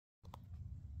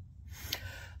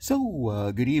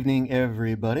Good evening,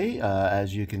 everybody.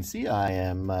 As you can see, I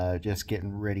am just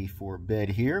getting ready for bed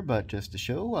here, but just to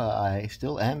show, I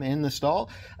still am in the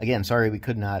stall. Again, sorry we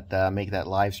could not make that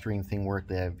live stream thing work.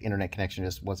 The internet connection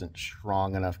just wasn't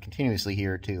strong enough continuously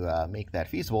here to make that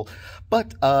feasible.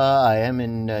 But I am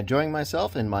enjoying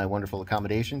myself in my wonderful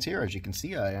accommodations here. As you can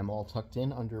see, I am all tucked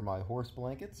in under my horse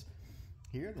blankets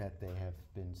here that they have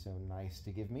been so nice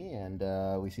to give me, and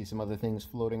we see some other things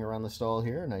floating around the stall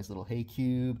here. A nice little hay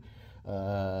cube.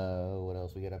 What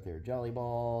else we got up there? Jolly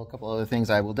ball, a couple other things.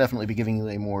 I will definitely be giving you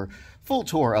a more full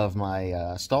tour of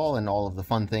my stall and all of the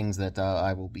fun things that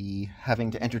I will be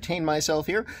having to entertain myself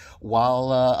here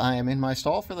while I am in my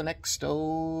stall for the next,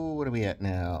 what are we at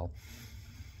now?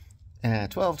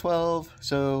 12,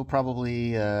 so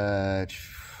probably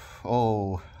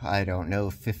I don't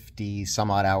know, 50 some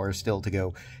odd hours still to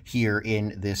go here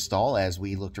in this stall as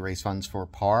we look to raise funds for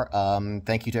PARR.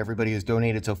 Thank you to everybody who's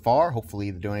donated so far.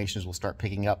 Hopefully the donations will start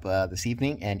picking up this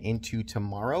evening and into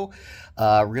tomorrow.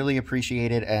 Really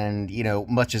appreciate it. And,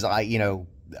 much as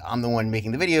I'm the one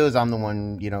making the videos, I'm the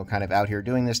one, kind of out here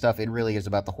doing this stuff. It really is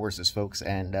about the horses, folks,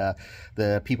 and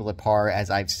the people at PARR,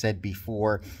 as I've said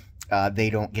before. They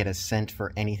don't get a cent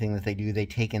for anything that they do. They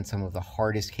take in some of the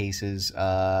hardest cases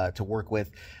to work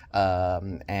with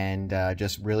and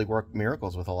just really work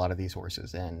miracles with a lot of these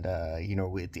horses. And,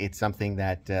 it's something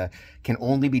that can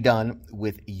only be done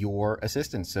with your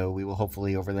assistance. So we will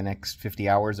hopefully over the next 50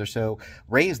 hours or so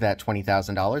raise that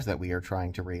 $20,000 that we are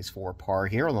trying to raise for PARR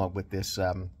here, along with this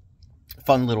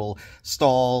fun little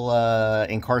stall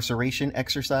incarceration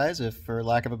exercise, if for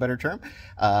lack of a better term.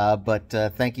 But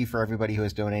thank you for everybody who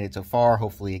has donated so far.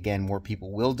 Hopefully, again, more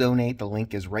people will donate. The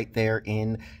link is right there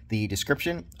in the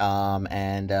description,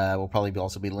 and will probably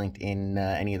also be linked in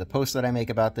any of the posts that I make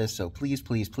about this. So please,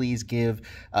 please, please give.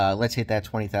 Let's hit that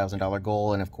 $20,000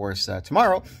 goal. And of course,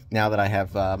 tomorrow, now that I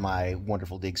have my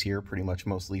wonderful digs here pretty much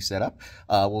mostly set up,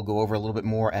 we'll go over a little bit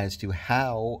more as to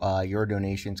how your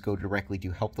donations go directly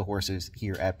to help the horses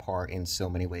here at PARR in so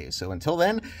many ways. So until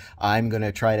then, I'm going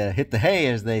to try to hit the hay,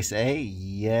 as they say.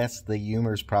 Yes, the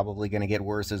humor's probably going to get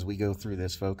worse as we go through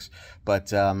this, folks.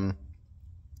 But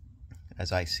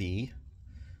as I see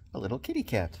a little kitty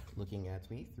cat looking at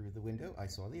me through the window, I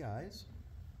saw the eyes.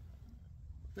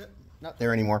 Not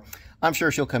there anymore. I'm sure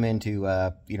she'll come in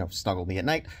to, snuggle me at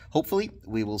night. Hopefully,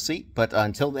 we will see. But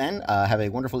until then, have a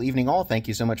wonderful evening all. Thank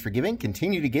you so much for giving.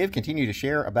 Continue to give, continue to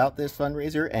share about this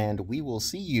fundraiser, and we will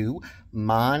see you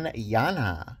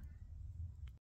mañana.